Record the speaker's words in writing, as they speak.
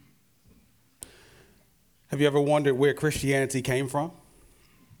Have you ever wondered where Christianity came from?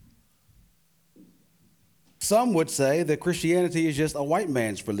 Some would say that Christianity is just a white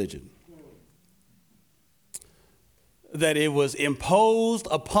man's religion, that it was imposed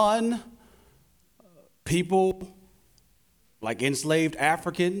upon people like enslaved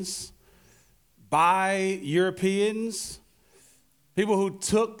Africans by Europeans, people who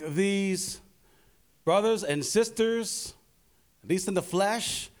took these brothers and sisters, at least in the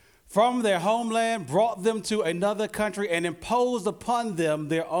flesh, from their homeland, brought them to another country and imposed upon them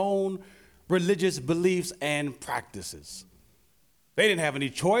their own religious beliefs and practices. They didn't have any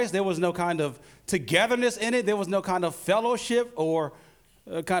choice. There was no kind of togetherness in it. There was no kind of fellowship or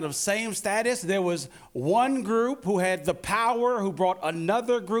kind of same status. There was one group who had the power, who brought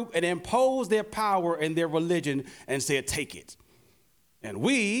another group and imposed their power and their religion and said, take it. And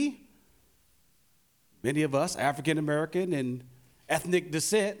we, many of us, African American and ethnic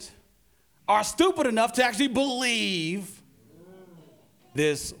descent, are stupid enough to actually believe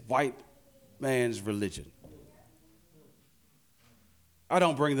this white man's religion. I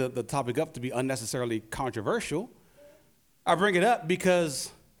don't bring the topic up to be unnecessarily controversial. I bring it up because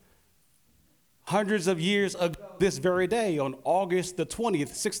hundreds of years ago, this very day, on August the 20th,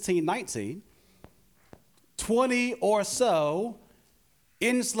 1619, 20 or so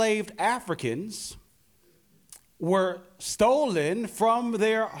enslaved Africans were stolen from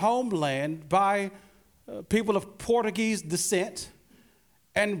their homeland by people of Portuguese descent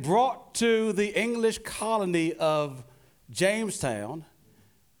and brought to the English colony of Jamestown,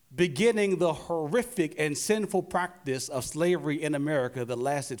 beginning the horrific and sinful practice of slavery in America that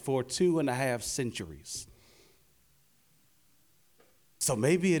lasted for 2.5 centuries. So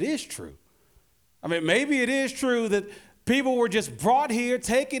maybe it is true. Maybe it is true that people were just brought here,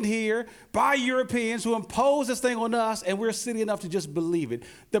 taken here by Europeans who imposed this thing on us, and we're silly enough to just believe it.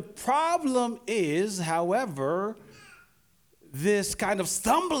 The problem is, however, this kind of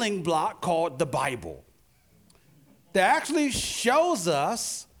stumbling block called the Bible that actually shows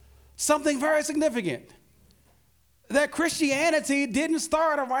us something very significant. That Christianity didn't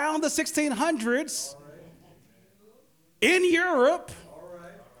start around the 1600s in Europe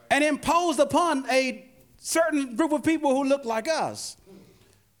and imposed upon a certain group of people who look like us.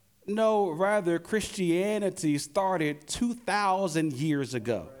 No, rather, Christianity started 2,000 years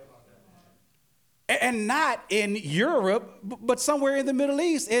ago. And not in Europe, but somewhere in the Middle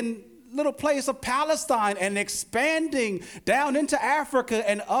East, in little place of Palestine, and expanding down into Africa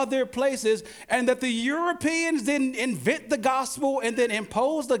and other places. And that the Europeans didn't invent the gospel and then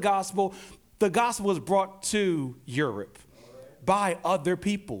impose the gospel. The gospel was brought to Europe by other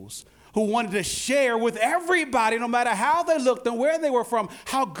peoples who wanted to share with everybody, no matter how they looked and where they were from,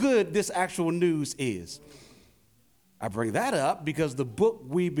 how good this actual news is. I bring that up because the book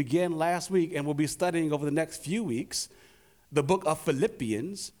we began last week and we'll be studying over the next few weeks, the book of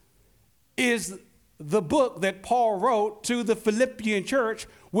Philippians, is the book that Paul wrote to the Philippian church,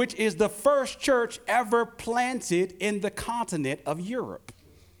 which is the first church ever planted in the continent of Europe.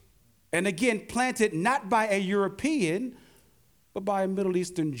 And again, planted not by a European, but by a Middle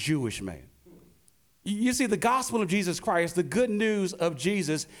Eastern Jewish man. You see, the gospel of Jesus Christ, the good news of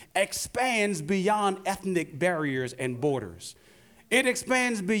Jesus, expands beyond ethnic barriers and borders. It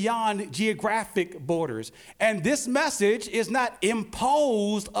expands beyond geographic borders. And this message is not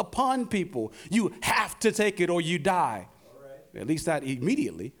imposed upon people. You have to take it or you die. At least not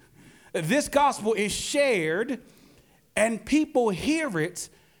immediately. This gospel is shared and people hear it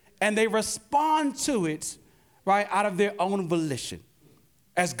and they respond to it right out of their own volition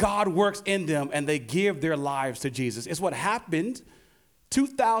as God works in them and they give their lives to Jesus. It's what happened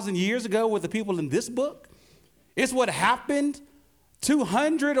 2,000 years ago with the people in this book. It's what happened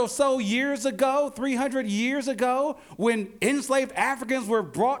 200 or so years ago, 300 years ago, when enslaved Africans were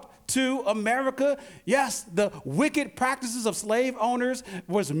brought to America. Yes, the wicked practices of slave owners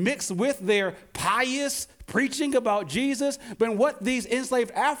was mixed with their pious preaching about Jesus. But what these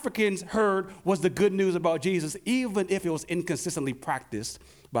enslaved Africans heard was the good news about Jesus, even if it was inconsistently practiced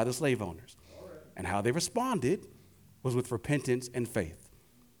by the slave owners. And how they responded was with repentance and faith.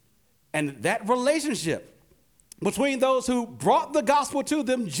 And that relationship between those who brought the gospel to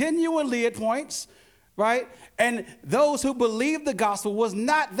them genuinely at points, right, and those who believed the gospel was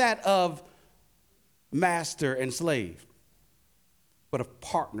not that of master and slave, but of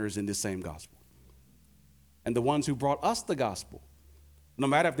partners in the same gospel. And the ones who brought us the gospel, no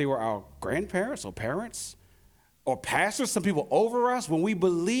matter if they were our grandparents or parents or pastors, some people over us, when we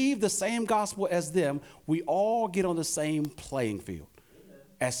believe the same gospel as them, we all get on the same playing field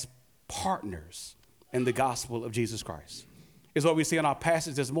as partners in the gospel of Jesus Christ. is what we see in our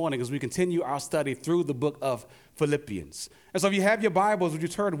passage this morning as we continue our study through the book of Philippians. And so if you have your Bibles, would you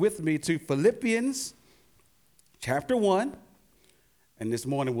turn with me to Philippians chapter 1. And this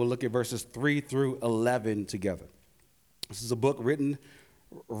morning we'll look at verses 3 through 11 together. This is a book written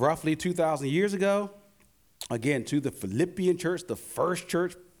roughly 2,000 years ago, again, to the Philippian church, the first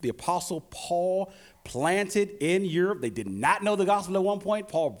church the Apostle Paul planted in Europe. They did not know the gospel at one point.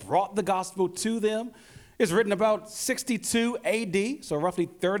 Paul brought the gospel to them. It's written about 62 AD, so roughly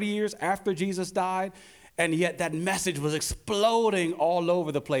 30 years after Jesus died. And yet that message was exploding all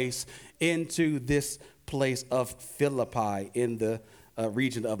over the place into this place of Philippi in the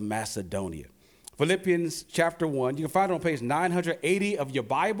region of Macedonia. Philippians chapter 1, you can find it on page 980 of your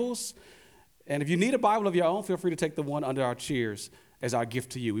Bibles. And if you need a Bible of your own, feel free to take the one under our chairs as our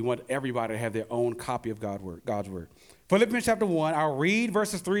gift to you. We want everybody to have their own copy of God's word. Philippians chapter 1, I'll read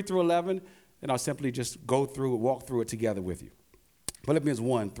verses 3 through 11, and I'll simply just walk through it together with you. Philippians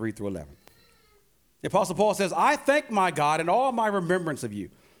 1, 3 through 11. The Apostle Paul says, I thank my God in all my remembrance of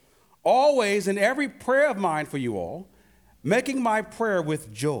you, always in every prayer of mine for you all, making my prayer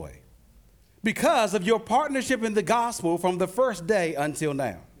with joy, because of your partnership in the gospel from the first day until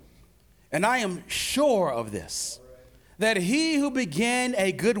now. And I am sure of this, that he who began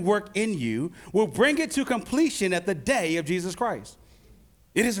a good work in you will bring it to completion at the day of Jesus Christ.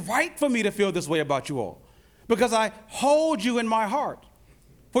 It is right for me to feel this way about you all, because I hold you in my heart.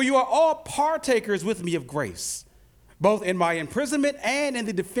 For you are all partakers with me of grace, both in my imprisonment and in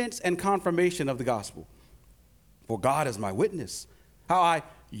the defense and confirmation of the gospel. For God is my witness, how I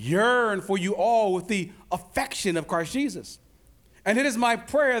yearn for you all with the affection of Christ Jesus. And it is my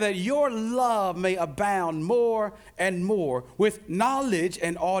prayer that your love may abound more and more with knowledge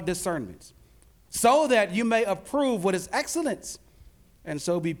and all discernment, so that you may approve what is excellent, and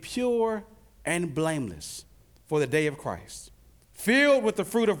so be pure and blameless for the day of Christ, filled with the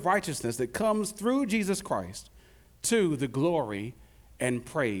fruit of righteousness that comes through Jesus Christ to the glory and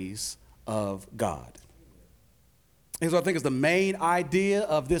praise of God. Here's what I think is the main idea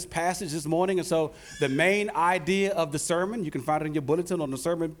of this passage this morning. And so the main idea of the sermon, you can find it in your bulletin on the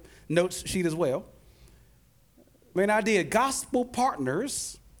sermon notes sheet as well. Main idea, gospel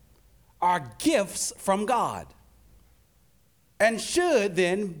partners are gifts from God and should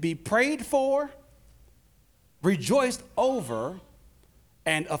then be prayed for, rejoiced over,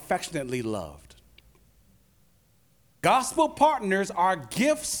 and affectionately loved. Gospel partners are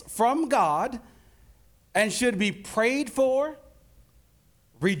gifts from God and should be prayed for,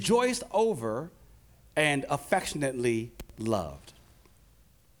 rejoiced over, and affectionately loved.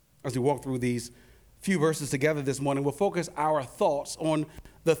 As we walk through these few verses together this morning, we'll focus our thoughts on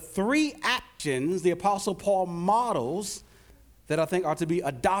the three actions the Apostle Paul models that I think are to be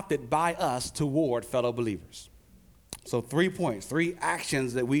adopted by us toward fellow believers. So 3 points, 3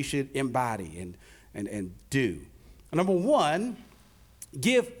 actions that we should embody and do. Number 1,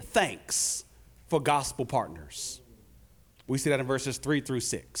 give thanks for gospel partners. We see that in verses 3 through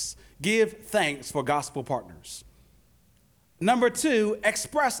 6. Give thanks for gospel partners. Number 2,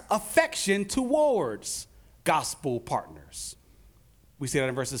 express affection towards gospel partners. We see that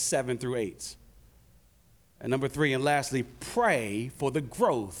in verses 7 through 8. And number 3, and lastly, pray for the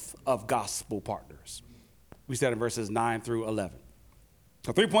growth of gospel partners. We see that in verses 9 through 11.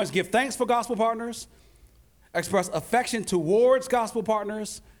 So 3 points, give thanks for gospel partners, express affection towards gospel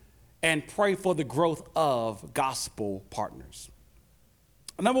partners, and pray for the growth of gospel partners.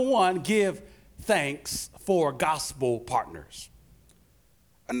 Number 1, give thanks for gospel partners.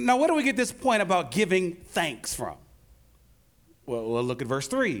 Now, where do we get this point about giving thanks from? Well, we'll look at verse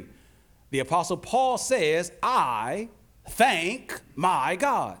 3. The Apostle Paul says, I thank my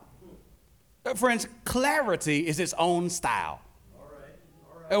God. Friends, clarity is its own style.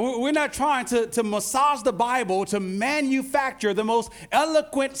 We're not trying to massage the Bible to manufacture the most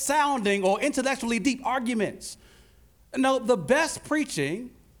eloquent sounding or intellectually deep arguments. No, the best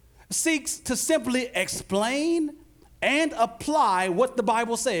preaching seeks to simply explain and apply what the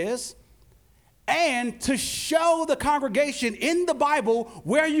Bible says, and to show the congregation in the Bible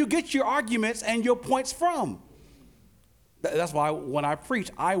where you get your arguments and your points from. That's why when I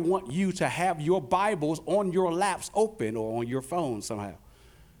preach, I want you to have your Bibles on your laps open or on your phone somehow.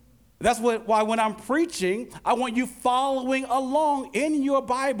 That's why when I'm preaching, I want you following along in your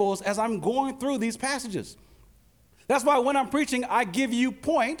Bibles as I'm going through these passages. That's why when I'm preaching, I give you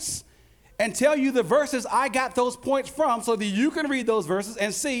points and tell you the verses I got those points from so that you can read those verses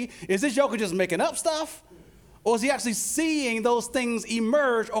and see, is this joker just making up stuff? Or is he actually seeing those things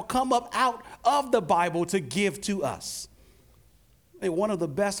emerge or come up out of the Bible to give to us? And one of the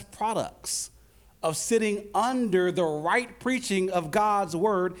best products of sitting under the right preaching of God's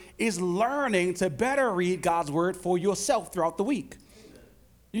word is learning to better read God's word for yourself throughout the week.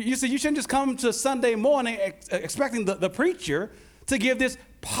 You see, you shouldn't just come to Sunday morning expecting the preacher to give this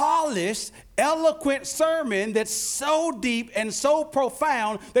polished, eloquent sermon that's so deep and so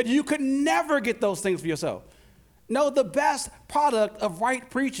profound that you could never get those things for yourself. No, the best product of right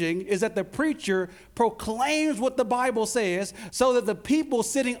preaching is that the preacher proclaims what the Bible says so that the people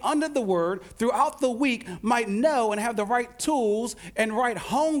sitting under the word throughout the week might know and have the right tools and right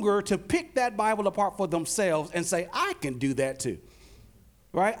hunger to pick that Bible apart for themselves and say, I can do that too,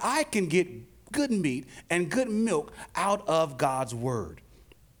 right? I can get good meat and good milk out of God's word.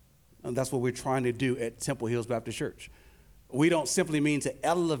 And that's what we're trying to do at Temple Hills Baptist Church. We don't simply mean to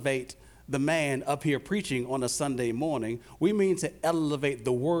elevate the man up here preaching on a Sunday morning. We mean to elevate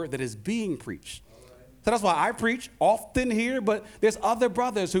the word that is being preached. Right. So that's why I preach often here, but there's other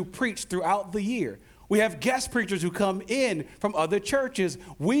brothers who preach throughout the year. We have guest preachers who come in from other churches.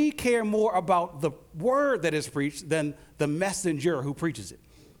 We care more about the word that is preached than the messenger who preaches it.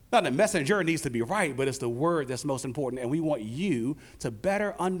 Now, the messenger needs to be right, but it's the word that's most important, and we want you to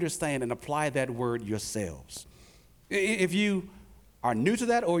better understand and apply that word yourselves. If you are new to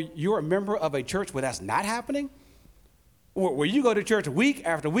that, or you're a member of a church where that's not happening, or where you go to church week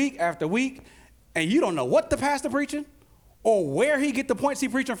after week after week, and you don't know what the pastor preaching, or where he get the points he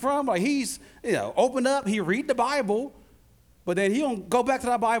preaching from, like he's, open up, he read the Bible, but then he don't go back to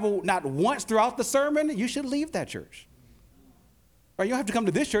that Bible not once throughout the sermon, you should leave that church. Right? You don't have to come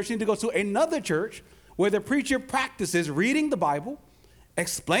to this church, you need to go to another church where the preacher practices reading the Bible,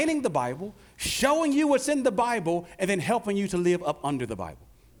 explaining the Bible, showing you what's in the Bible, and then helping you to live up under the Bible,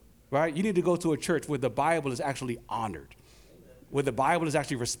 right? You need to go to a church where the Bible is actually honored, where the Bible is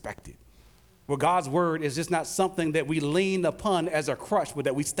actually respected, where God's word is just not something that we lean upon as a crutch, but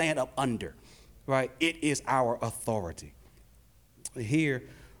that we stand up under, right? It is our authority. Here,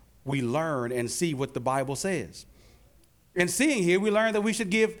 we learn and see what the Bible says. In seeing here, we learn that we should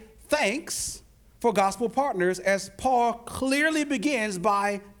give thanks for gospel partners, as Paul clearly begins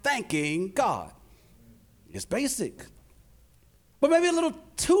by thanking God. It's basic, but maybe a little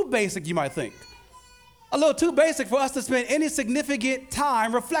too basic, you might think. A little too basic for us to spend any significant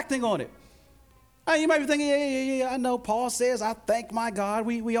time reflecting on it. You might be thinking, yeah, I know Paul says, I thank my God.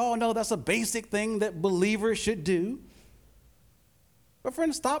 We all know that's a basic thing that believers should do. But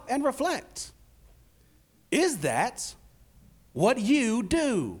friends, stop and reflect. Is that what you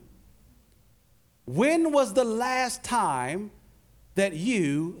do? When was the last time that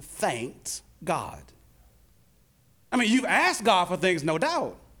you thanked God? I mean, you've asked God for things, no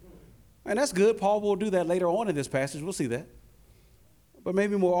doubt. And that's good. Paul will do that later on in this passage. We'll see that. But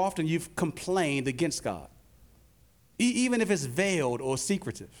maybe more often you've complained against God, even if it's veiled or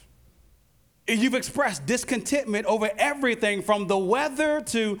secretive. You've expressed discontentment over everything from the weather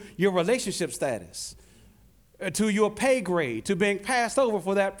to your relationship status, to your pay grade, to being passed over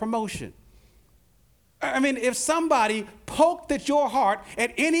for that promotion. I mean, if somebody poked at your heart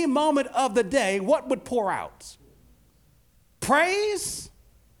at any moment of the day, what would pour out? Praise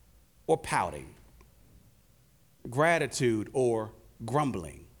or pouting? Gratitude or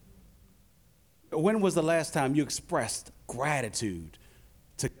grumbling? When was the last time you expressed gratitude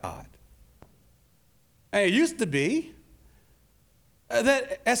to God? And it used to be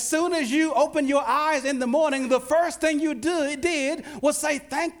that as soon as you opened your eyes in the morning, the first thing you did was say,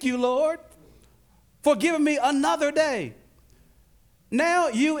 thank you, Lord, for giving me another day. Now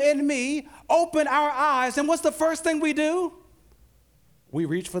you and me open our eyes, and what's the first thing we do? We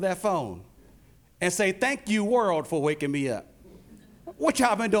reach for that phone and say, thank you, world, for waking me up. What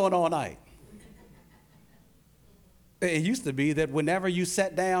y'all been doing all night? It used to be that whenever you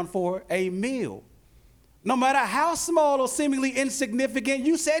sat down for a meal, no matter how small or seemingly insignificant,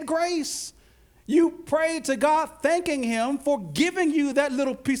 you said grace. You prayed to God, thanking him for giving you that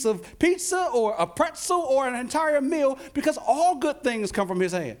little piece of pizza or a pretzel or an entire meal, because all good things come from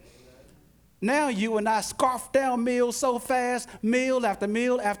his hand. Now you and I scarf down meals so fast, meal after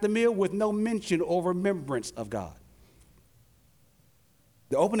meal after meal, with no mention or remembrance of God.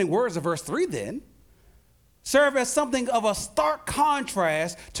 The opening words of verse 3 then serve as something of a stark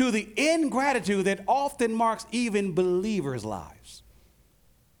contrast to the ingratitude that often marks even believers' lives.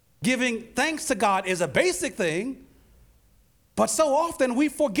 Giving thanks to God is a basic thing, but so often we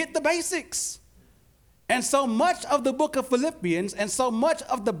forget the basics. And so much of the book of Philippians and so much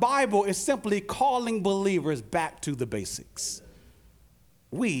of the Bible is simply calling believers back to the basics.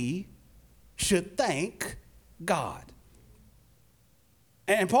 We should thank God.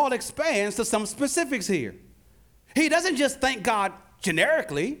 And Paul expands to some specifics here. He doesn't just thank God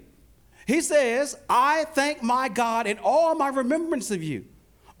generically. He says, I thank my God in all my remembrance of you,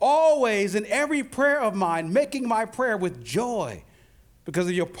 always in every prayer of mine, making my prayer with joy because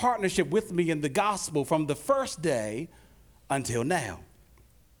of your partnership with me in the gospel from the first day until now.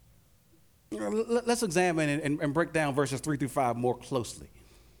 Let's examine and break down verses 3-5 more closely.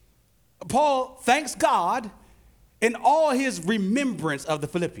 Paul thanks God in all his remembrance of the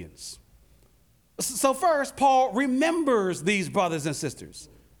Philippians. So first, Paul remembers these brothers and sisters.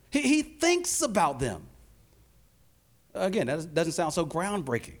 He thinks about them. Again, that doesn't sound so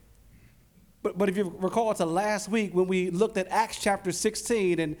groundbreaking. But if you recall to last week when we looked at Acts chapter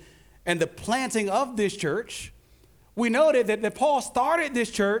 16 and the planting of this church, we noted that Paul started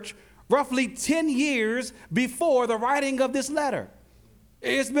this church roughly 10 years before the writing of this letter.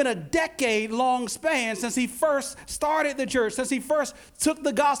 It's been a decade-long span since he first started the church, since he first took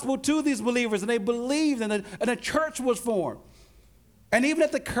the gospel to these believers and they believed and a church was formed. And even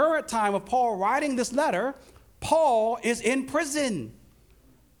at the current time of Paul writing this letter, Paul is in prison,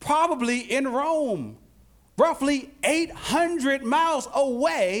 probably in Rome, roughly 800 miles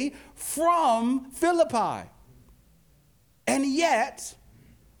away from Philippi. And yet,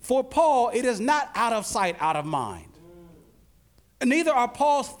 for Paul, it is not out of sight, out of mind. Neither are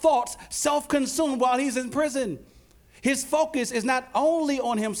Paul's thoughts self-consumed while he's in prison. His focus is not only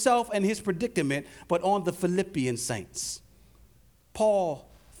on himself and his predicament, but on the Philippian saints. Paul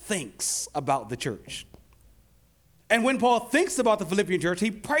thinks about the church. And when Paul thinks about the Philippian church, he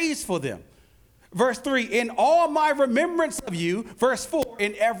prays for them. Verse 3, in all my remembrance of you. Verse 4,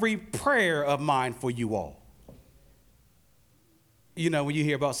 in every prayer of mine for you all. You know, when you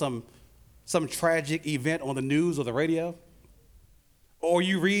hear about some tragic event on the news or the radio, or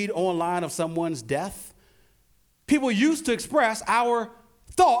you read online of someone's death, people used to express our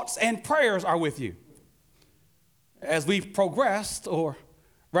thoughts and prayers are with you. As we've progressed, or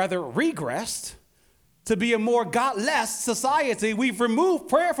rather regressed, to be a more godless society, we've removed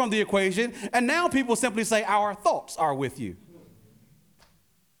prayer from the equation, and now people simply say our thoughts are with you.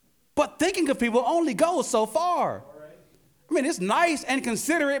 But thinking of people only goes so far. I mean, it's nice and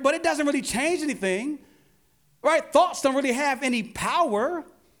considerate, but it doesn't really change anything. Right? Thoughts don't really have any power.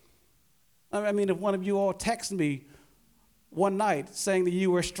 I mean, if one of you all text me one night saying that you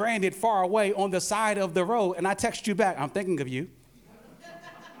were stranded far away on the side of the road, and I text you back, I'm thinking of you.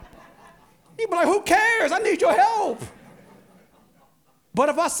 You'd be like, who cares? I need your help. But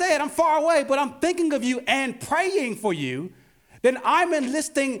if I said I'm far away, but I'm thinking of you and praying for you, then I'm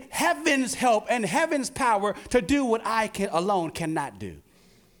enlisting heaven's help and heaven's power to do what I alone cannot do.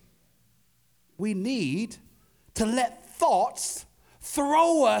 We need to let thoughts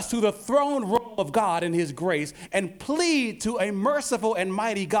throw us to the throne room of God in his grace and plead to a merciful and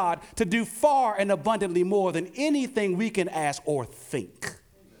mighty God to do far and abundantly more than anything we can ask or think.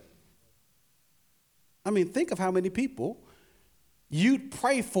 I mean, think of how many people you'd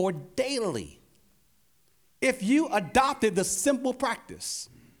pray for daily if you adopted the simple practice.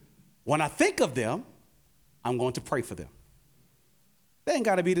 When I think of them, I'm going to pray for them. They ain't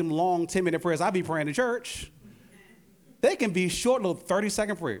got to be them long 10-minute prayers I be praying in church. They can be short little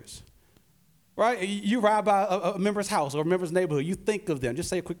 30-second prayers, right? You ride by a member's house or a member's neighborhood. You think of them. Just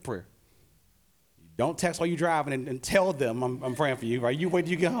say a quick prayer. Don't text while you're driving and tell them I'm praying for you, right? You wait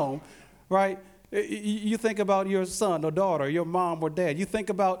till you get home, right? You think about your son or daughter, your mom or dad. You think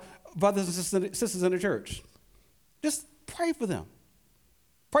about brothers and sisters in the church. Just pray for them.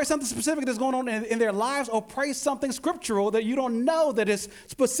 Pray something specific that's going on in their lives, or pray something scriptural that you don't know that is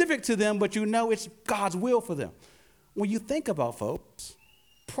specific to them, but you know it's God's will for them. When you think about folks,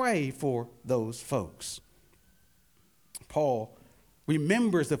 pray for those folks. Paul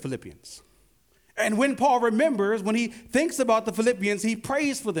remembers the Philippians. And when Paul remembers, when he thinks about the Philippians, he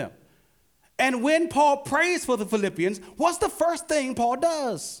prays for them. And when Paul prays for the Philippians, what's the first thing Paul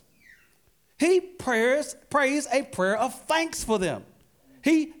does? He prays a prayer of thanks for them.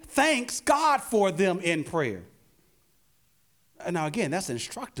 He thanks God for them in prayer. Now, again, that's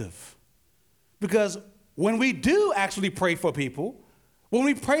instructive, because when we do actually pray for people, when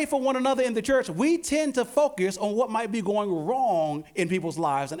we pray for one another in the church, we tend to focus on what might be going wrong in people's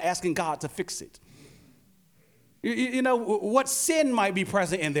lives and asking God to fix it. You know, what sin might be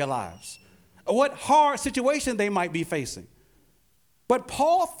present in their lives, what hard situation they might be facing. But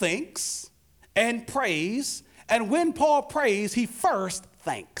Paul thinks and prays, and when Paul prays, he first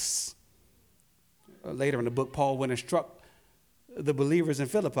thanks. Later in the book, Paul will instruct the believers in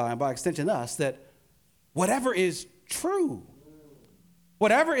Philippi, and by extension us, that whatever is true,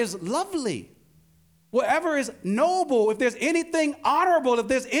 whatever is lovely, whatever is noble, if there's anything honorable, if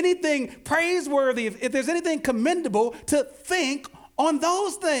there's anything praiseworthy, if there's anything commendable, to think on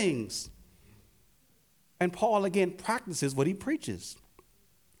those things. And Paul, again, practices what he preaches.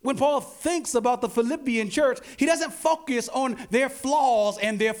 When Paul thinks about the Philippian church, he doesn't focus on their flaws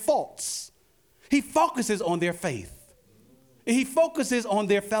and their faults. He focuses on their faith. He focuses on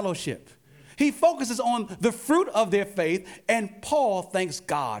their fellowship. He focuses on the fruit of their faith, and Paul thanks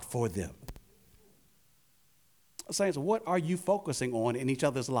God for them. Saints, what are you focusing on in each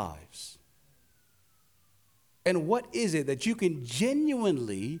other's lives? And what is it that you can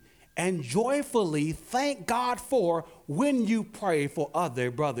genuinely and joyfully thank God for when you pray for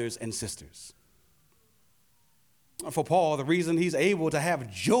other brothers and sisters? For Paul, the reason he's able to have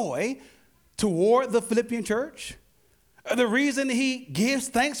joy toward the Philippian church, the reason he gives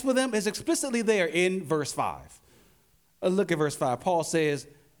thanks for them is explicitly there in verse 5. Look at verse 5. Paul says,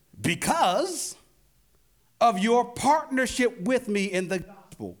 because of your partnership with me in the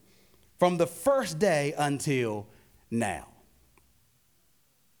gospel from the first day until now.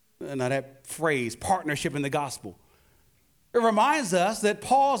 Now that phrase, partnership in the gospel, it reminds us that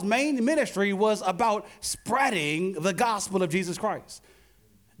Paul's main ministry was about spreading the gospel of Jesus Christ.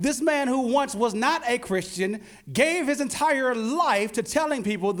 This man who once was not a Christian gave his entire life to telling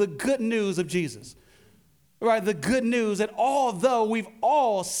people the good news of Jesus. Right, the good news that although we've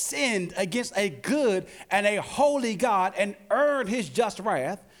all sinned against a good and a holy God and earned his just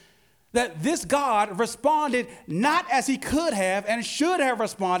wrath, that this God responded not as he could have and should have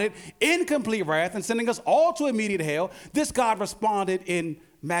responded in complete wrath and sending us all to immediate hell. This God responded in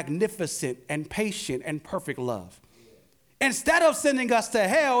magnificent and patient and perfect love. Instead of sending us to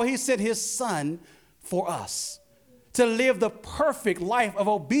hell, he sent his son for us to live the perfect life of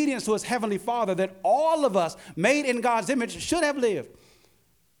obedience to his heavenly Father that all of us made in God's image should have lived,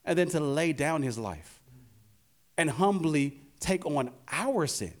 and then to lay down his life and humbly take on our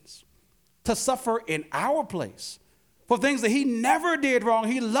sins, to suffer in our place for things that he never did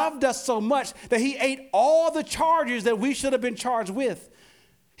wrong. He loved us so much that he ate all the charges that we should have been charged with.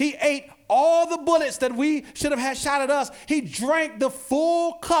 He ate all the bullets that we should have had shot at us. He drank the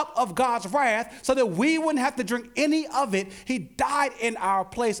full cup of God's wrath so that we wouldn't have to drink any of it. He died in our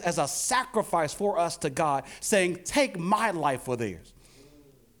place as a sacrifice for us to God, saying, take my life for theirs.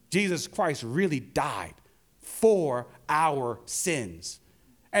 Jesus Christ really died for our sins.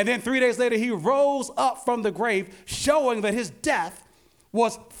 And then 3 days later, he rose up from the grave, showing that his death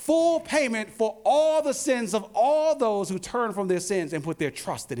was full payment for all the sins of all those who turn from their sins and put their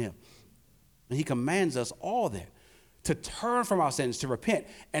trust in him. And he commands us all then to turn from our sins, to repent,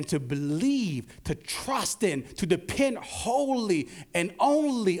 and to believe, to trust in, to depend wholly and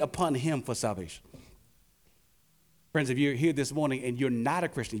only upon him for salvation. Friends, if you're here this morning and you're not a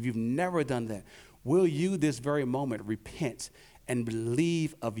Christian, if you've never done that, will you this very moment repent and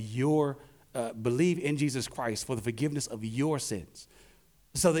believe in Jesus Christ for the forgiveness of your sins,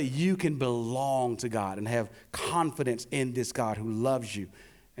 so that you can belong to God and have confidence in this God who loves you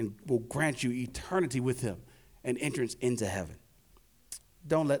and will grant you eternity with him and entrance into heaven?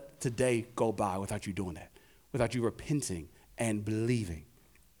 Don't let today go by without you doing that, without you repenting and believing.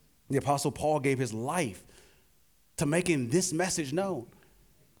 The Apostle Paul gave his life to making this message known.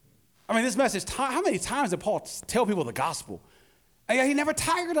 I mean, this message, how many times did Paul tell people the gospel? And yet he never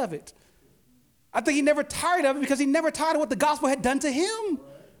tired of it. I think he never tired of it because he never tired of what the gospel had done to him.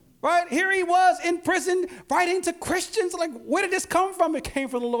 Right? Here he was in prison writing to Christians. Like, where did this come from? It came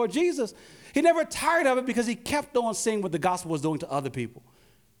from the Lord Jesus. He never tired of it because he kept on seeing what the gospel was doing to other people.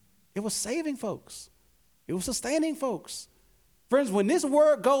 It was saving folks. It was sustaining folks. Friends, when this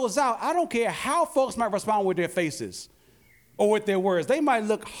word goes out, I don't care how folks might respond with their faces or with their words. They might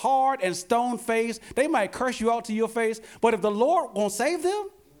look hard and stone-faced. They might curse you out to your face. But if the Lord won't save them,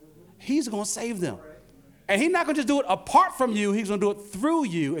 he's going to save them. And he's not going to just do it apart from you. He's going to do it through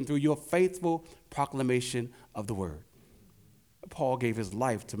you and through your faithful proclamation of the word. Paul gave his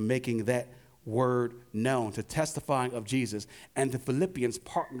life to making that word known, to testifying of Jesus, and the Philippians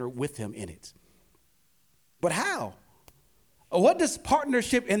partnered with him in it. But how? What does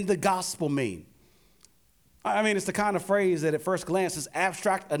partnership in the gospel mean? I mean, it's the kind of phrase that at first glance is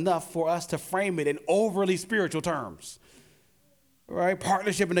abstract enough for us to frame it in overly spiritual terms. Right?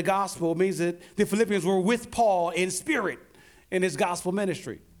 Partnership in the gospel means that the Philippians were with Paul in spirit in his gospel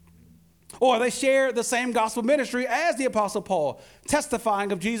ministry. Or they shared the same gospel ministry as the Apostle Paul,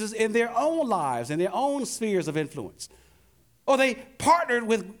 testifying of Jesus in their own lives, in their own spheres of influence. Or they partnered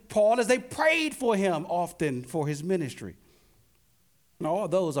with Paul as they prayed for him often for his ministry. Now, all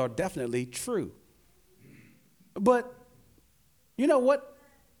those are definitely true. But you know what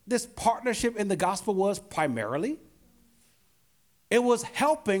this partnership in the gospel was primarily? It was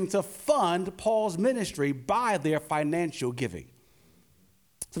helping to fund Paul's ministry by their financial giving.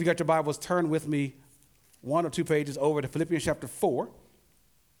 So if you got your Bibles, turn with me one or two pages over to Philippians chapter 4.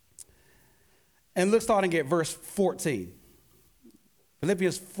 And look starting at verse 14.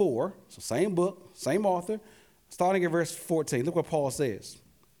 Philippians 4, so same book, same author, starting at verse 14. Look what Paul says.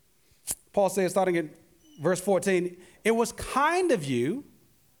 Paul says, starting at verse 14, it was kind of you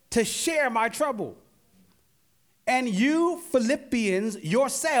to share my trouble. And you Philippians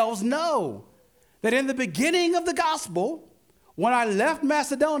yourselves know that in the beginning of the gospel, when I left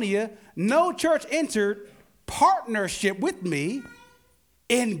Macedonia, no church entered partnership with me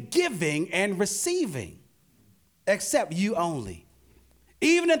in giving and receiving, except you only.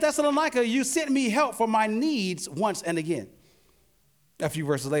 Even in Thessalonica, you sent me help for my needs once and again. A few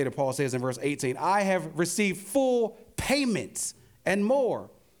verses later, Paul says in verse 18, I have received full payments and more.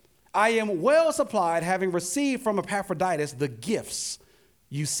 I am well supplied, having received from Epaphroditus the gifts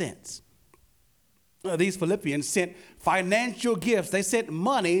you sent. These Philippians sent financial gifts. They sent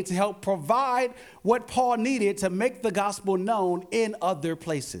money to help provide what Paul needed to make the gospel known in other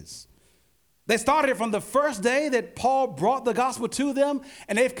places. They started it from the first day that Paul brought the gospel to them,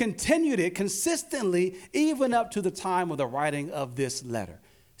 and they've continued it consistently even up to the time of the writing of this letter,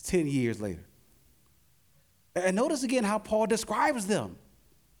 10 years later. And notice again how Paul describes them.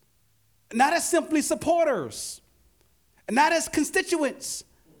 Not as simply supporters, not as constituents,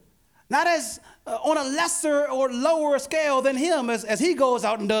 not as on a lesser or lower scale than him as he goes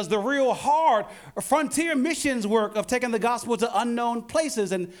out and does the real hard frontier missions work of taking the gospel to unknown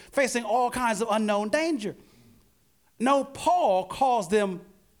places and facing all kinds of unknown danger. No, Paul calls them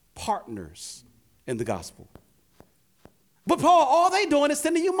partners in the gospel. But Paul, all they doing is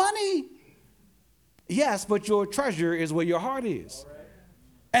sending you money. Yes, but your treasure is where your heart is.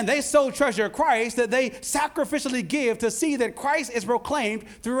 And they so treasure Christ that they sacrificially give to see that Christ is proclaimed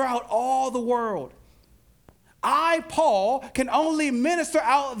throughout all the world. I, Paul, can only minister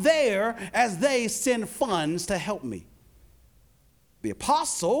out there as they send funds to help me. The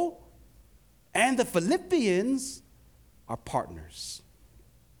apostle and the Philippians are partners.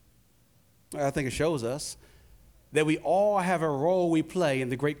 I think it shows us that we all have a role we play in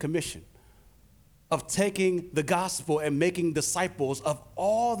the Great Commission of taking the gospel and making disciples of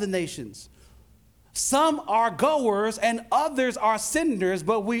all the nations. Some are goers and others are senders,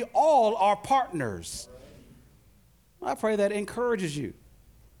 but we all are partners. I pray that encourages you.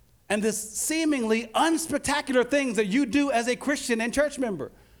 And this seemingly unspectacular things that you do as a Christian and church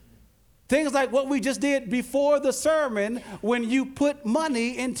member. Things like what we just did before the sermon when you put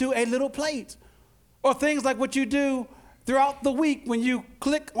money into a little plate. Or things like what you do throughout the week when you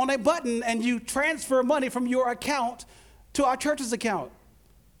click on a button and you transfer money from your account to our church's account.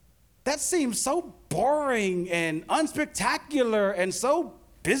 That seems so boring and unspectacular and so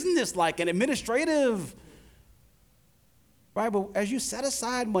businesslike and administrative. Right? But as you set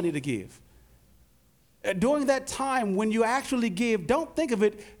aside money to give, during that time when you actually give, don't think of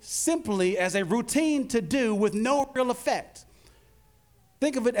it simply as a routine to do with no real effect.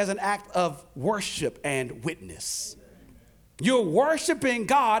 Think of it as an act of worship and witness. You're worshiping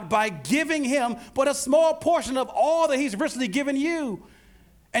God by giving him but a small portion of all that he's richly given you.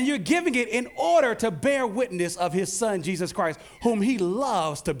 And you're giving it in order to bear witness of his son, Jesus Christ, whom he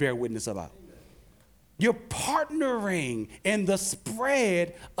loves to bear witness about. You're partnering in the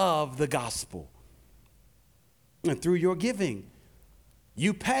spread of the gospel. And through your giving,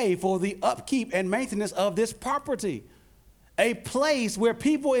 you pay for the upkeep and maintenance of this property. A place where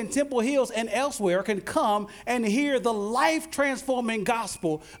people in Temple Hills and elsewhere can come and hear the life-transforming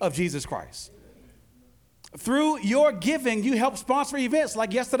gospel of Jesus Christ. Through your giving, you help sponsor events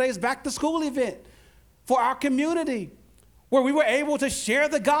like yesterday's back-to-school event for our community, where we were able to share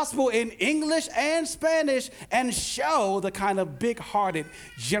the gospel in English and Spanish and show the kind of big-hearted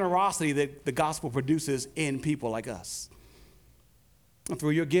generosity that the gospel produces in people like us. And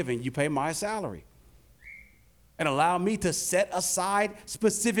through your giving, you pay my salary and allow me to set aside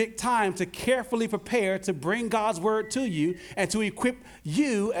specific time to carefully prepare to bring God's word to you and to equip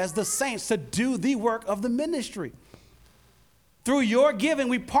you as the saints to do the work of the ministry. Through your giving,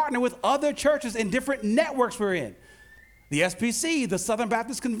 we partner with other churches in different networks we're in. The SBC, the Southern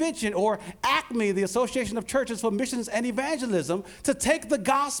Baptist Convention, or ACME, the Association of Churches for Missions and Evangelism, to take the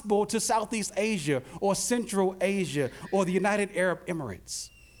gospel to Southeast Asia or Central Asia or the United Arab Emirates.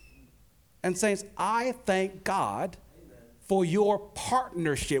 And saints, I thank God for your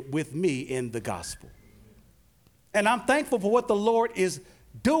partnership with me in the gospel. And I'm thankful for what the Lord is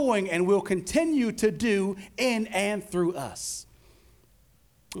doing and will continue to do in and through us.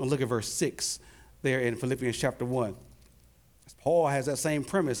 Well, look at verse 6 there in Philippians chapter 1. Paul has that same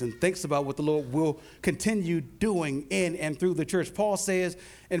premise and thinks about what the Lord will continue doing in and through the church. Paul says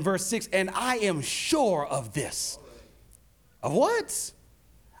in verse 6, and I am sure of this. Of what?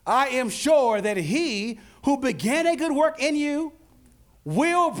 I am sure that he who began a good work in you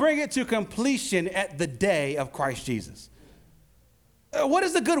will bring it to completion at the day of Christ Jesus. What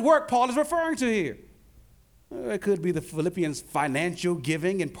is the good work Paul is referring to here? It could be the Philippians' financial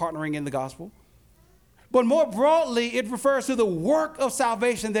giving and partnering in the gospel. But more broadly, it refers to the work of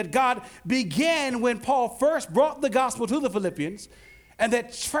salvation that God began when Paul first brought the gospel to the Philippians and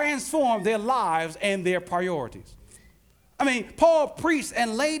that transformed their lives and their priorities. I mean, Paul preached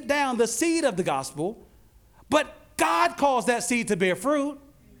and laid down the seed of the gospel, but God caused that seed to bear fruit.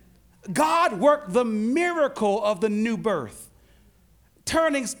 God worked the miracle of the new birth,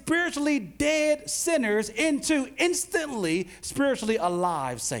 turning spiritually dead sinners into instantly spiritually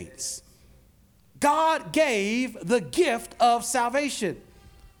alive saints. God gave the gift of salvation.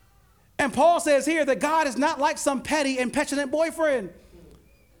 And Paul says here that God is not like some petty and petulant boyfriend.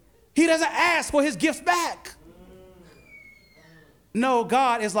 He doesn't ask for his gifts back. No,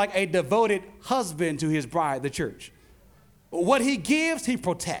 God is like a devoted husband to his bride, the church. What he gives, he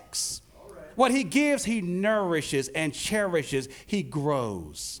protects. What he gives, he nourishes and cherishes. He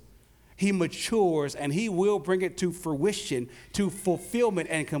grows. He matures, and he will bring it to fruition, to fulfillment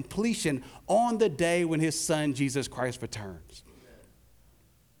and completion on the day when his son, Jesus Christ, returns.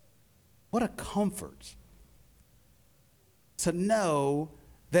 What a comfort to know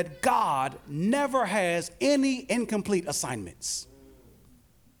that God never has any incomplete assignments.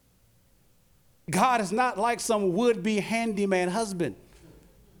 God is not like some would-be handyman husband.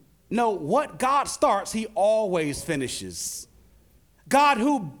 No, what God starts, he always finishes. God,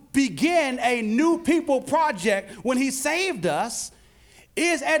 who began a new people project when he saved us,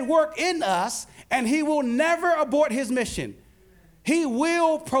 is at work in us, and he will never abort his mission. He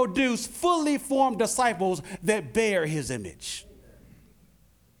will produce fully formed disciples that bear his image.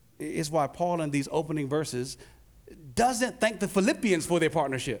 It's why Paul in these opening verses doesn't thank the Philippians for their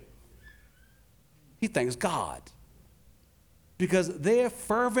partnership. He thanks God because their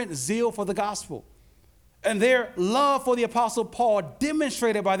fervent zeal for the gospel and their love for the Apostle Paul,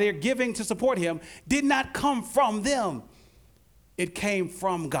 demonstrated by their giving to support him, did not come from them. It came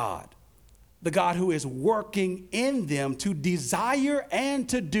from God, the God who is working in them to desire and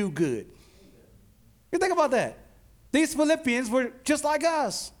to do good. You think about that. These Philippians were just like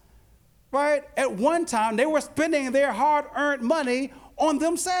us, right? At one time, they were spending their hard-earned money on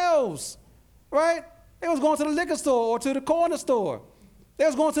themselves, right? They was going to the liquor store or to the corner store. They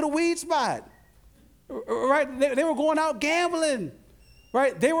was going to the weed spot. Right? They were going out gambling,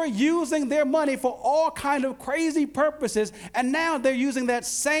 right? They were using their money for all kind of crazy purposes, and now they're using that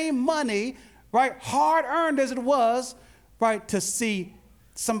same money, right, hard earned as it was, right, to see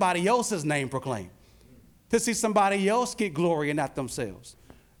somebody else's name proclaimed, to see somebody else get glory and not themselves,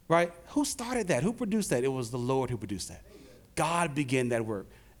 right? Who started that? Who produced that? It was the Lord who produced that. God began that work.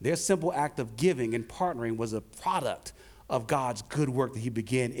 Their simple act of giving and partnering was a product of God's good work that he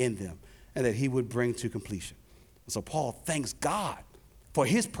began in them and that he would bring to completion. And so Paul thanks God for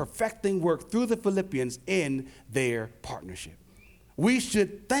his perfecting work through the Philippians in their partnership. We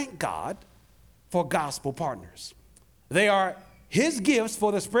should thank God for gospel partners. They are his gifts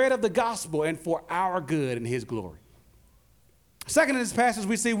for the spread of the gospel and for our good and his glory. Second, in this passage,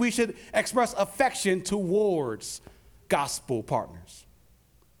 we see we should express affection towards gospel partners.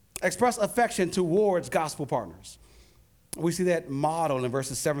 Express affection towards gospel partners. We see that model in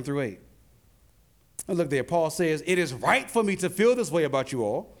verses 7 through 8. And look there, Paul says, it is right for me to feel this way about you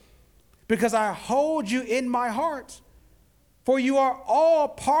all, because I hold you in my heart. For you are all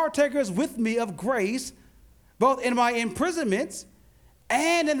partakers with me of grace, both in my imprisonment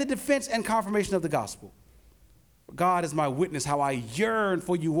and in the defense and confirmation of the gospel. God is my witness how I yearn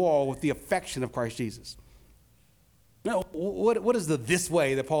for you all with the affection of Christ Jesus. Now, what is the this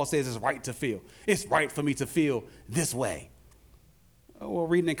way that Paul says is right to feel? It's right for me to feel this way. Well,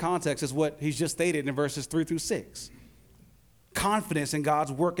 reading in context is what he's just stated in verses 3 through 6. Confidence in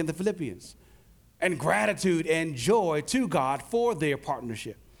God's work in the Philippians and gratitude and joy to God for their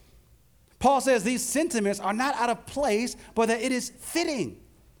partnership. Paul says these sentiments are not out of place, but that it is fitting.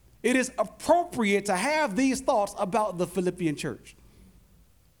 It is appropriate to have these thoughts about the Philippian church.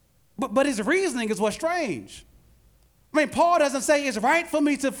 But his reasoning is what's strange. I mean, Paul doesn't say it's right for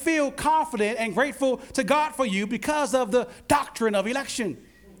me to feel confident and grateful to God for you because of the doctrine of election.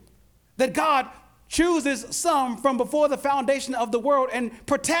 That God chooses some from before the foundation of the world and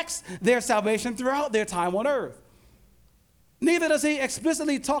protects their salvation throughout their time on earth. Neither does he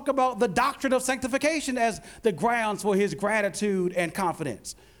explicitly talk about the doctrine of sanctification as the grounds for his gratitude and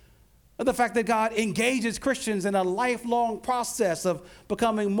confidence. The fact that God engages Christians in a lifelong process of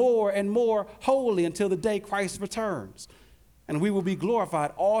becoming more and more holy until the day Christ returns, and we will be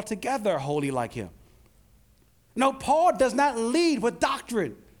glorified altogether holy like him. No, Paul does not lead with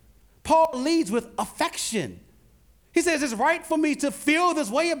doctrine. Paul leads with affection. He says, it's right for me to feel this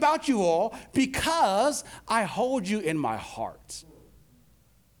way about you all because I hold you in my heart.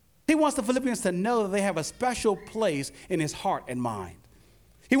 He wants the Philippians to know that they have a special place in his heart and mind.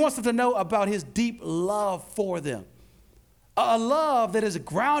 He wants them to know about his deep love for them, a love that is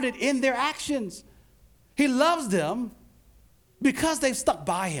grounded in their actions. He loves them because they've stuck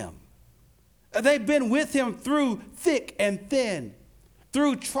by him. They've been with him through thick and thin,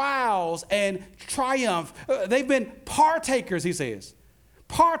 through trials and triumph. They've been partakers, he says.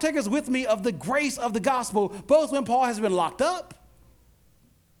 Partakers with me of the grace of the gospel, both when Paul has been locked up,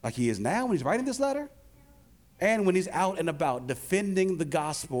 like he is now when he's writing this letter, and when he's out and about defending the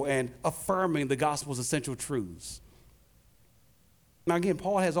gospel and affirming the gospel's essential truths. Now again,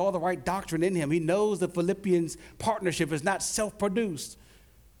 Paul has all the right doctrine in him. He knows the Philippians' partnership is not self-produced,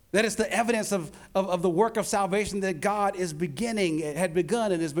 that it's the evidence of the work of salvation that God had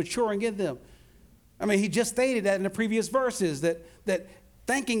begun and is maturing in them. I mean, he just stated that in the previous verses, that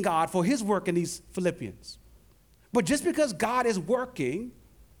thanking God for his work in these Philippians. But just because God is working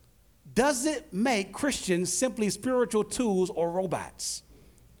doesn't make Christians simply spiritual tools or robots,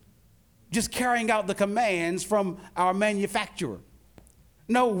 just carrying out the commands from our manufacturer.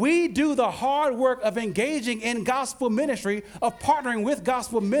 No, we do the hard work of engaging in gospel ministry, of partnering with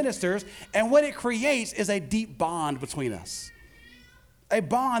gospel ministers, and what it creates is a deep bond between us, a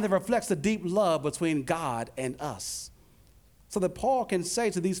bond that reflects the deep love between God and us. So that Paul can say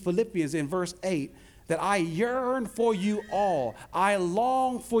to these Philippians in verse 8 that I yearn for you all, I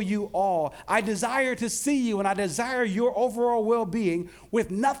long for you all, I desire to see you, and I desire your overall well-being with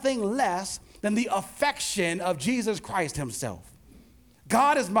nothing less than the affection of Jesus Christ himself.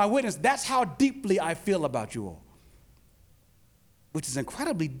 God is my witness. That's how deeply I feel about you all, which is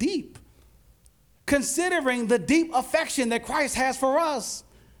incredibly deep, considering the deep affection that Christ has for us.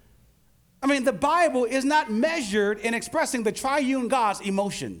 I mean, the Bible is not measured in expressing the triune God's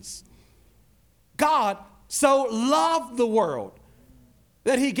emotions. God so loved the world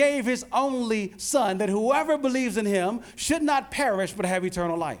that he gave his only son, that whoever believes in him should not perish but have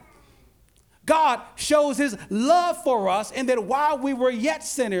eternal life. God shows his love for us in that while we were yet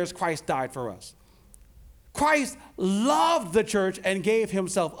sinners, Christ died for us. Christ loved the church and gave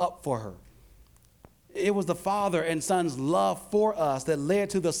himself up for her. It was the Father and Son's love for us that led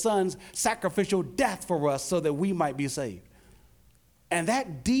to the Son's sacrificial death for us so that we might be saved. And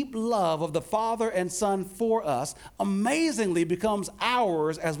that deep love of the Father and Son for us amazingly becomes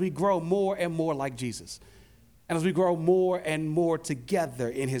ours as we grow more and more like Jesus, and as we grow more and more together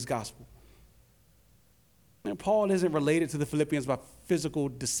in his gospel. And Paul isn't related to the Philippians by physical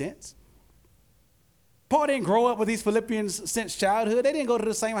descent. Paul didn't grow up with these Philippians since childhood. They didn't go to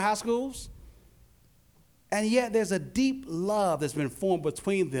the same high schools. And yet there's a deep love that's been formed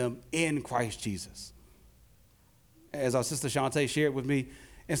between them in Christ Jesus. As our sister Shantae shared with me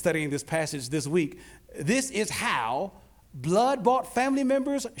in studying this passage this week, this is how blood-bought family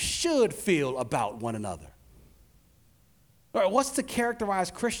members should feel about one another. All right, what's to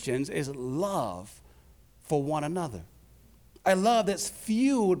characterize Christians is love for one another, a love that's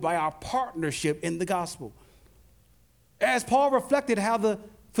fueled by our partnership in the gospel. As Paul reflected how the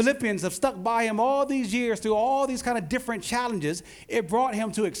Philippians have stuck by him all these years through all these kind of different challenges, it brought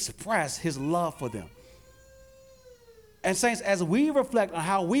him to express his love for them. And saints, as we reflect on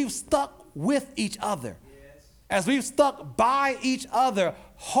how we've stuck with each other, as we've stuck by each other,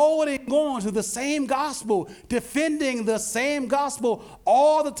 holding on to the same gospel, defending the same gospel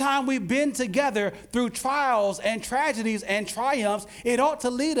all the time we've been together through trials and tragedies and triumphs, it ought to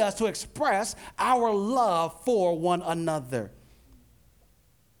lead us to express our love for one another.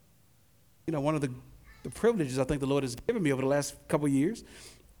 You know, one of the privileges I think the Lord has given me over the last couple of years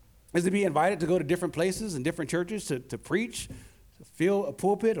is to be invited to go to different places and different churches to preach, to fill a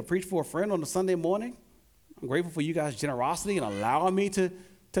pulpit or preach for a friend on a Sunday morning. I'm grateful for you guys' generosity and allowing me to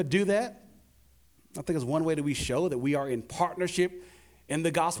do that. I think it's one way that we show that we are in partnership in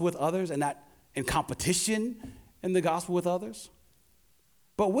the gospel with others and not in competition in the gospel with others.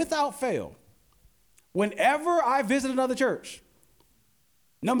 But without fail, whenever I visit another church,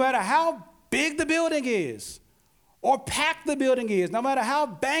 no matter how big the building is or packed the building is, no matter how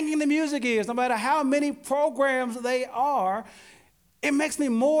banging the music is, no matter how many programs they are, it makes me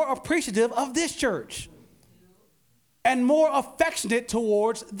more appreciative of this church. and more affectionate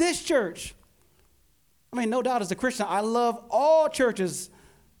towards this church. I mean, no doubt as a Christian, I love all churches,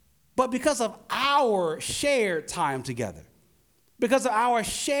 but because of our shared time together, because of our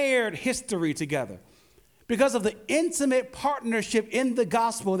shared history together, because of the intimate partnership in the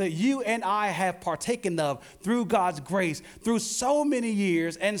gospel that you and I have partaken of through God's grace, through so many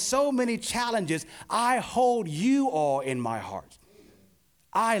years and so many challenges, I hold you all in my heart.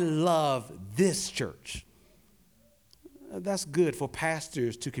 I love this church. That's good for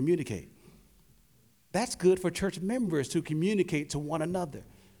pastors to communicate. That's good for church members to communicate to one another.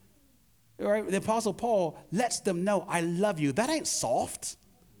 All right? The Apostle Paul lets them know, I love you. That ain't soft.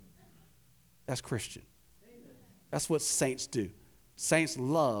 That's Christian. That's what saints do. Saints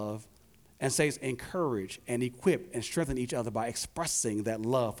love and saints encourage and equip and strengthen each other by expressing that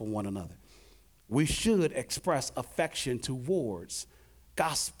love for one another. We should express affection towards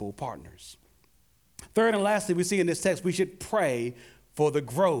gospel partners. Third and lastly, we see in this text, we should pray for the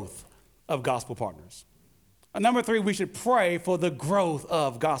growth of gospel partners. Number three, we should pray for the growth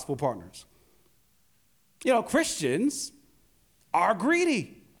of gospel partners. You know, Christians are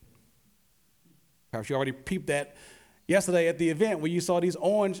greedy. Perhaps you already peeped that yesterday at the event where you saw these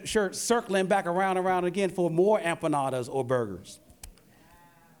orange shirts circling back around and again for more empanadas or burgers.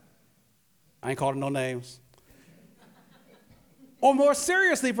 I ain't calling no names. Or more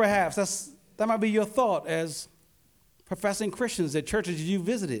seriously, perhaps, that might be your thought as professing Christians at churches you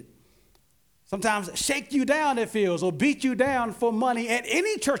visited. Sometimes shake you down, it feels, or beat you down for money at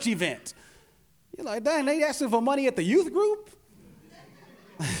any church event. You're like, dang, they asking for money at the youth group?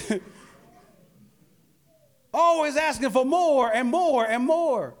 Always asking for more and more and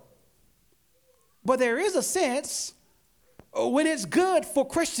more. But there is a sense when it's good for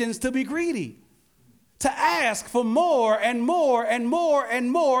Christians to be greedy, to ask for more and more and more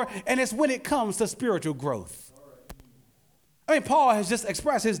and more, and it's when it comes to spiritual growth. I mean, Paul has just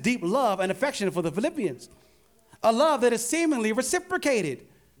expressed his deep love and affection for the Philippians, a love that is seemingly reciprocated,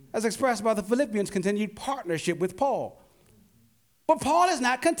 as expressed by the Philippians' continued partnership with Paul. But Paul is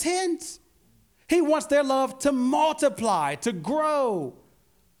not content. He wants their love to multiply, to grow.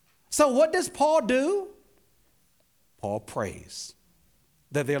 So what does Paul do? Paul prays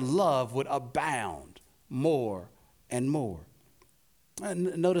that their love would abound more and more.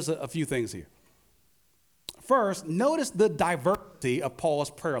 And notice a few things here. First, notice the diversity of Paul's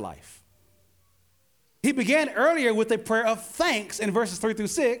prayer life. He began earlier with a prayer of thanks in verses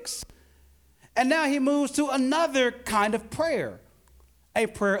 3-6, and now he moves to another kind of prayer, a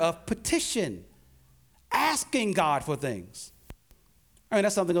prayer of petition, asking God for things. I mean,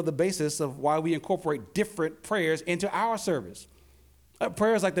 that's something of the basis of why we incorporate different prayers into our service.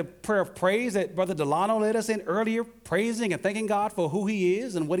 Prayers like the prayer of praise that Brother Delano led us in earlier, praising and thanking God for who he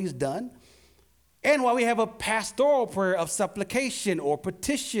is and what he's done. And why we have a pastoral prayer of supplication or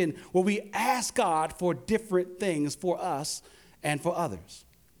petition where we ask God for different things for us and for others.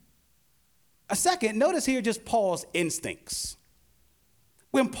 A second, notice here just Paul's instincts.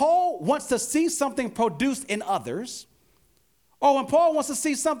 When Paul wants to see something produced in others, or when Paul wants to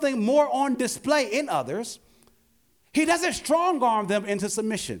see something more on display in others, he doesn't strong-arm them into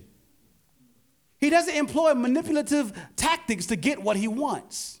submission. He doesn't employ manipulative tactics to get what he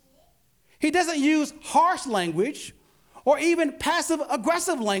wants. He doesn't use harsh language or even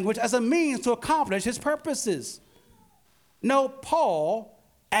passive-aggressive language as a means to accomplish his purposes. No, Paul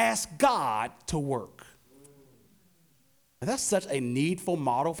asks God to work. And that's such a needful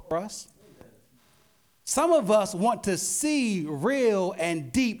model for us. Some of us want to see real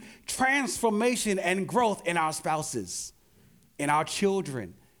and deep transformation and growth in our spouses, in our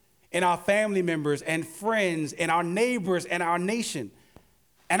children, in our family members and friends, in our neighbors and our nation.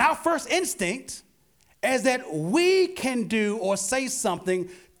 And our first instinct is that we can do or say something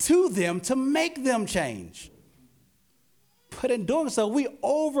to them to make them change. But in doing so, we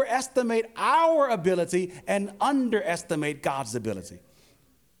overestimate our ability and underestimate God's ability.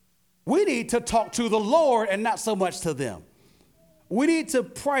 We need to talk to the Lord and not so much to them. We need to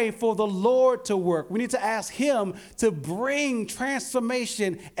pray for the Lord to work. We need to ask him to bring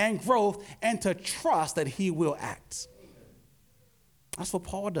transformation and growth and to trust that he will act. That's what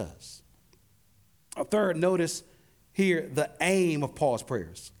Paul does. Third, notice here the aim of Paul's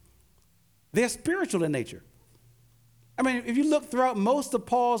prayers. They're spiritual in nature. I mean, if you look throughout most of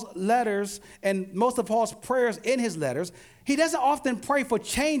Paul's letters and most of Paul's prayers in his letters, he doesn't often pray for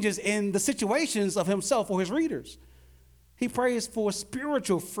changes in the situations of himself or his readers. He prays for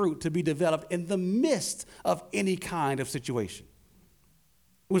spiritual fruit to be developed in the midst of any kind of situation.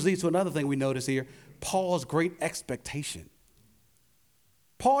 Which leads to another thing we notice here, Paul's great expectation.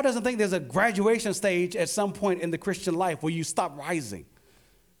 Paul doesn't think there's a graduation stage at some point in the Christian life where you stop rising.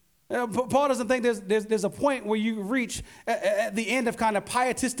 Paul doesn't think there's a point where you reach at the end of kind of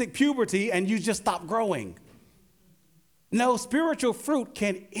pietistic puberty and you just stop growing. No, spiritual fruit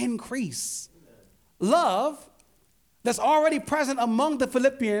can increase. Love that's already present among the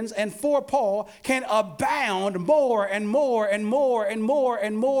Philippians and for Paul can abound more and more and more and more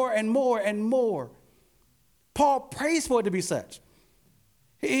and more and more and more. Paul prays for it to be such.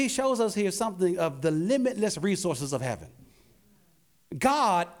 He shows us here something of the limitless resources of heaven.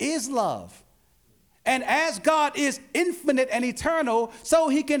 God is love. And as God is infinite and eternal, so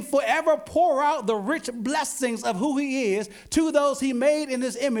he can forever pour out the rich blessings of who he is to those he made in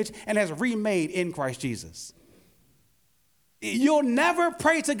his image and has remade in Christ Jesus. You'll never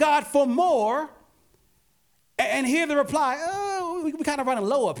pray to God for more and hear the reply, oh, we're kind of running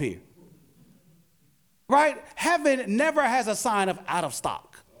low up here. Right? Heaven never has a sign of out of stock.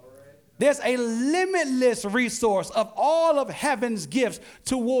 There's a limitless resource of all of heaven's gifts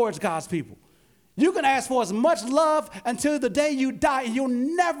towards God's people. You can ask for as much love until the day you die, and you'll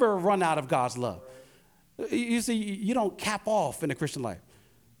never run out of God's love. You see, you don't cap off in the Christian life,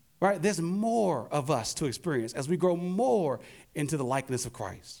 right? There's more of us to experience as we grow more into the likeness of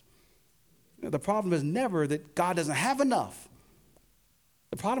Christ. The problem is never that God doesn't have enough.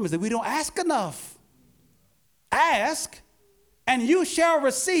 The problem is that we don't ask enough. Ask, and you shall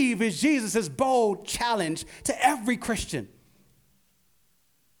receive is Jesus' bold challenge to every Christian.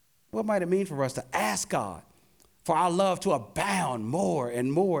 What might it mean for us to ask God for our love to abound more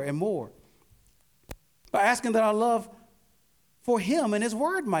and more and more? By asking that our love for him and his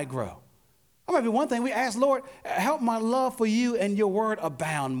word might grow. That might be one thing. We ask, Lord, help my love for you and your word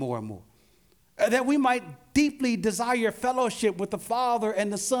abound more and more. That we might deeply desire fellowship with the Father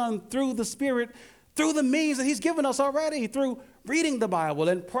and the Son through the Spirit, through the means that he's given us already, through reading the Bible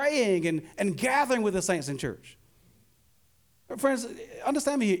and praying and gathering with the saints in church. Friends,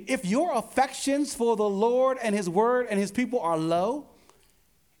 understand me here. If your affections for the Lord and his word and his people are low,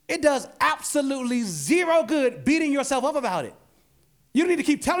 it does absolutely zero good beating yourself up about it. You don't need to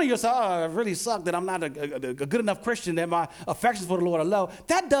keep telling yourself, oh, it really sucked that I'm not a good enough Christian, that my affections for the Lord are low.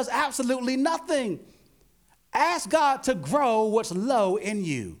 That does absolutely nothing. Ask God to grow what's low in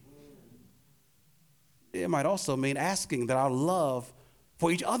you. It might also mean asking that our love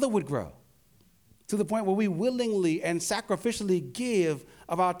for each other would grow to the point where we willingly and sacrificially give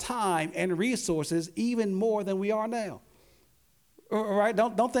of our time and resources even more than we are now. Right?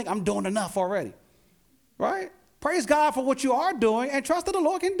 Don't think I'm doing enough already. Right? Praise God for what you are doing and trust that the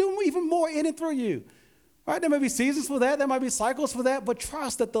Lord can do even more in and through you. Right? There may be seasons for that. There might be cycles for that. But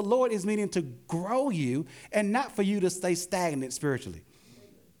trust that the Lord is meaning to grow you and not for you to stay stagnant spiritually.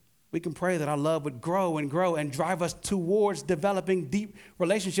 We can pray that our love would grow and grow and drive us towards developing deep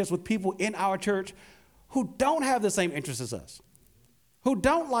relationships with people in our church who don't have the same interests as us, who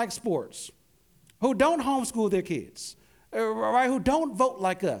don't like sports, who don't homeschool their kids, right? Who don't vote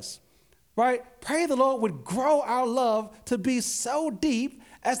like us, right? Pray the Lord would grow our love to be so deep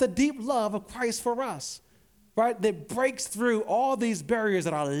as the deep love of Christ for us, right? That breaks through all these barriers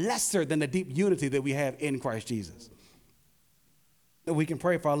that are lesser than the deep unity that we have in Christ Jesus. That we can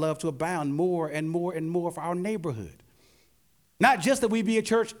pray for our love to abound more and more and more for our neighborhood. Not just that we be a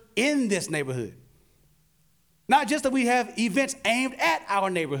church in this neighborhood. Not just that we have events aimed at our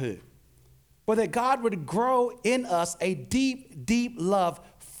neighborhood. But that God would grow in us a deep, deep love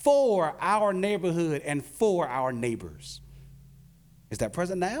for our neighborhood and for our neighbors. Is that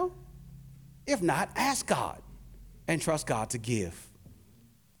present now? If not, ask God and trust God to give.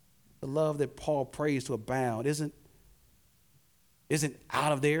 The love that Paul prays to abound isn't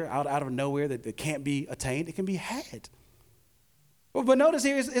out of there, out of nowhere, that can't be attained. It can be had. But notice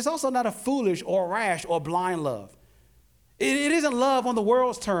here, it's also not a foolish or rash or blind love. It isn't love on the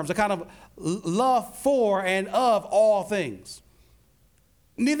world's terms, a kind of love for and of all things.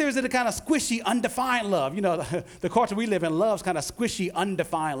 Neither is it a kind of squishy, undefined love. You know, the culture we live in loves kind of squishy,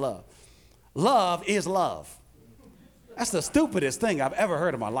 undefined love. Love is love. That's the stupidest thing I've ever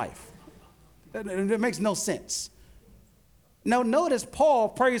heard in my life. It makes no sense. Now, notice Paul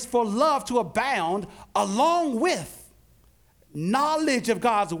prays for love to abound along with knowledge of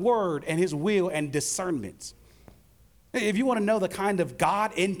God's word and his will and discernment. If you want to know the kind of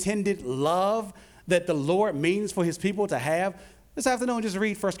God-intended love that the Lord means for his people to have, this afternoon just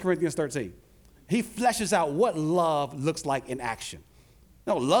read 1 Corinthians 13. He fleshes out what love looks like in action.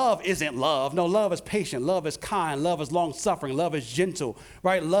 No, love isn't love. No, love is patient. Love is kind. Love is long-suffering. Love is gentle,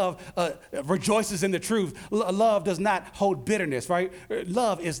 right? Love rejoices in the truth. Love does not hold bitterness, right?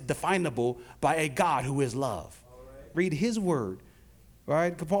 Love is definable by a God who is love. Right. Read his word,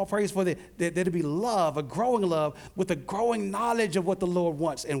 right? Paul prays for there to be love, a growing love with a growing knowledge of what the Lord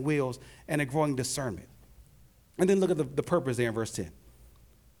wants and wills and a growing discernment. And then look at the purpose there in verse 10.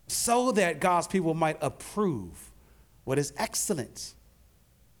 So that God's people might approve what is excellent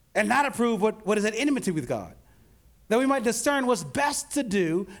and not approve what is at enmity with God. That we might discern what's best to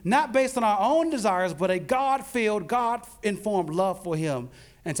do, not based on our own desires, but a God-filled, God-informed love for him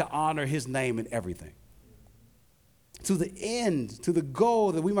and to honor his name in everything. To the end, to the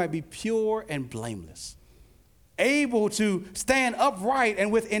goal that we might be pure and blameless, able to stand upright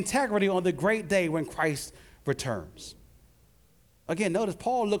and with integrity on the great day when Christ returns. Again, notice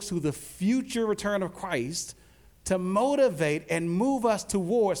Paul looks to the future return of Christ to motivate and move us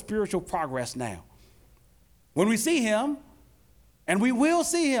towards spiritual progress now. When we see him, and we will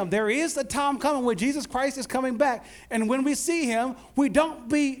see him, there is a time coming when Jesus Christ is coming back. And when we see him, we don't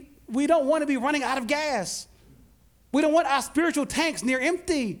want to be running out of gas. We don't want our spiritual tanks near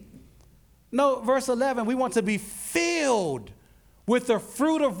empty. No, verse 11, we want to be filled with the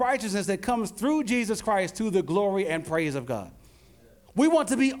fruit of righteousness that comes through Jesus Christ to the glory and praise of God. We want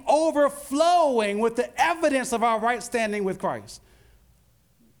to be overflowing with the evidence of our right standing with Christ,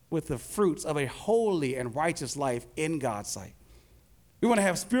 with the fruits of a holy and righteous life in God's sight. We want to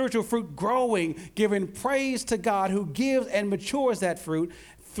have spiritual fruit growing, giving praise to God who gives and matures that fruit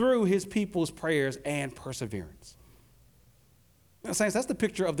through his people's prayers and perseverance. Now, saints, that's the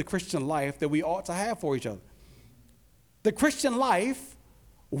picture of the Christian life that we ought to have for each other. The Christian life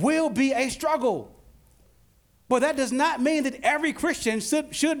will be a struggle, but that does not mean that every Christian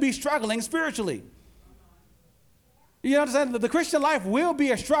should be struggling spiritually. You understand that the Christian life will be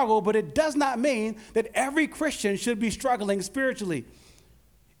a struggle, but it does not mean that every Christian should be struggling spiritually.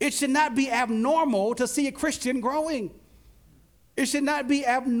 It should not be abnormal to see a Christian growing. It should not be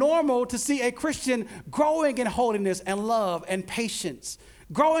abnormal to see a Christian growing in holiness and love and patience,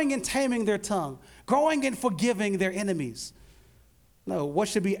 growing in taming their tongue, growing in forgiving their enemies. No, what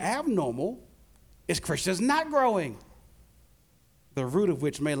should be abnormal is Christians not growing, the root of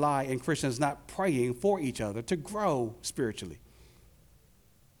which may lie in Christians not praying for each other to grow spiritually.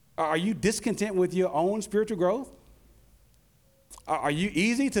 Are you discontent with your own spiritual growth? Are you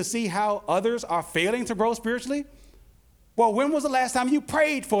easy to see how others are failing to grow spiritually? Well, when was the last time you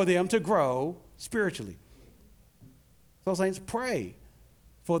prayed for them to grow spiritually? So, saints, pray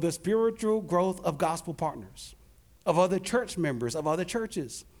for the spiritual growth of gospel partners, of other church members, of other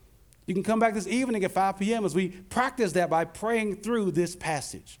churches. You can come back this evening at 5 p.m. as we practice that by praying through this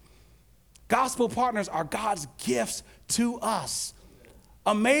passage. Gospel partners are God's gifts to us.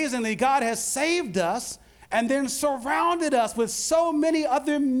 Amazingly, God has saved us and then surrounded us with so many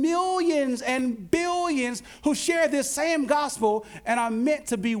other millions and billions who share this same gospel and are meant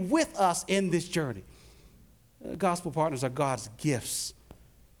to be with us in this journey. Gospel partners are God's gifts,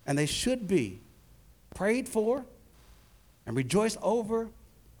 and they should be prayed for and rejoiced over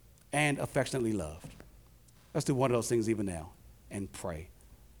and affectionately loved. Let's do one of those things even now and pray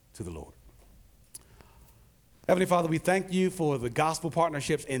to the Lord. Heavenly Father, we thank you for the gospel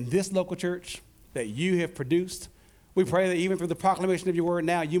partnerships in this local church that you have produced. We pray that even through the proclamation of your word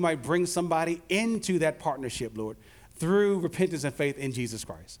now, you might bring somebody into that partnership, Lord, through repentance and faith in Jesus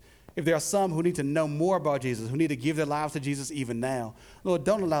Christ. If there are some who need to know more about Jesus, who need to give their lives to Jesus even now, Lord,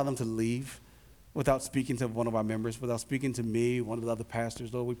 don't allow them to leave without speaking to one of our members, without speaking to me, one of the other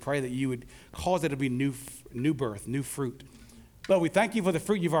pastors. Lord, we pray that you would cause there to be new birth, new fruit. Lord, we thank you for the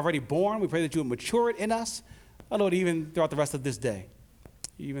fruit you've already borne. We pray that you would mature it in us, Lord, even throughout the rest of this day,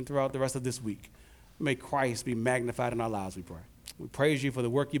 even throughout the rest of this week. May Christ be magnified in our lives, we pray. We praise you for the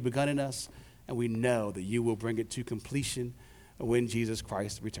work you've begun in us, and we know that you will bring it to completion when Jesus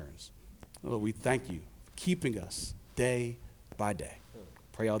Christ returns. Lord, we thank you for keeping us day by day.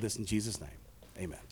 Pray all this in Jesus' name. Amen.